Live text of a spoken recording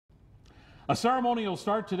A ceremony will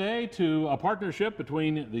start today to a partnership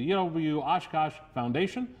between the UW-Oshkosh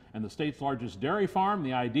Foundation and the state's largest dairy farm.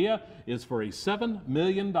 The idea is for a $7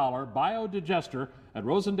 million biodigester at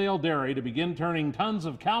Rosendale Dairy to begin turning tons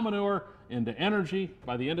of cow manure into energy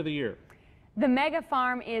by the end of the year. The mega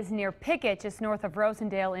farm is near Pickett, just north of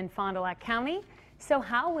Rosendale in Fond du Lac County. So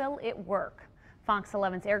how will it work? Fox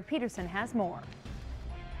 11's Eric Peterson has more.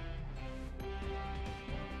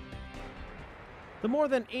 The more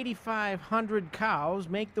than 8,500 cows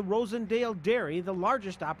make the Rosendale Dairy the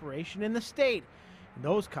largest operation in the state.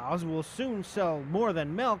 Those cows will soon sell more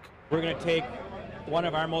than milk. We're going to take one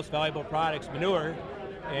of our most valuable products, manure,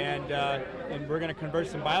 and we're going to convert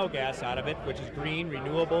some biogas out of it, which is green,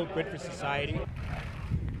 renewable, good for society.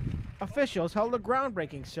 Officials held a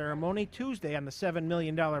groundbreaking ceremony Tuesday on the $7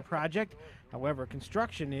 million project. However,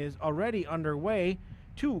 construction is already underway.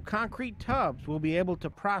 2 concrete tubs will be able to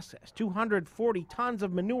process 240 tons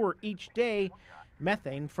of manure each day.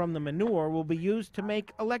 Methane from the manure will be used to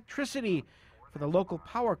make electricity for the local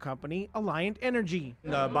power company, Alliant Energy.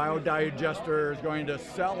 The biodigester is going to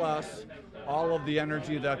sell us all of the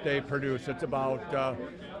energy that they produce. It's about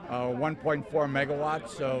 1.4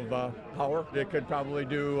 megawatts of power. It could probably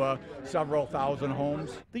do several thousand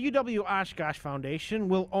homes. The UW-Oshkosh Foundation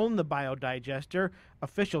will own the biodigester.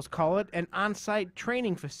 Officials call it an on-site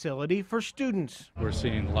training facility for students. We're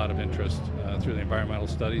seeing a lot of interest through the environmental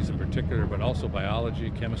studies in particular, but also biology,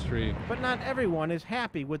 chemistry. But not everyone is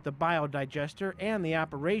happy with the biodigester and the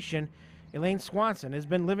operation. Elaine Swanson has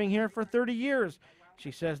been living here for 30 years. She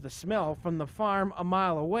says the smell from the farm a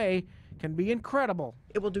mile away can be incredible.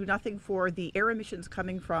 It will do nothing for the air emissions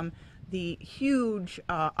coming from the huge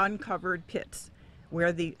uncovered pits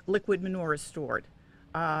where the liquid manure is stored.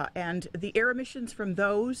 And the air emissions from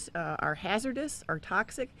those are hazardous, are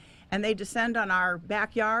toxic, and they descend on our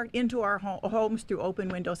backyard into our homes through open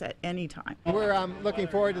windows at any time. We're looking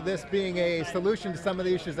forward to this being a solution to some of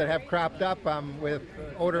the issues that have cropped up with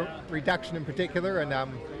odor reduction in particular, and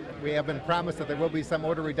we have been promised that there will be some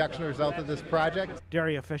odor reduction as a result of this project.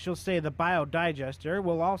 Dairy officials say the biodigester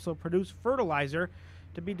will also produce fertilizer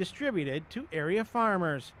to be distributed to area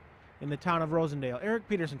farmers. In the town of Rosendale, Eric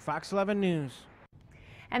Peterson, Fox 11 News.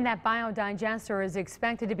 And that biodigester is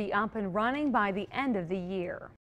expected to be up and running by the end of the year.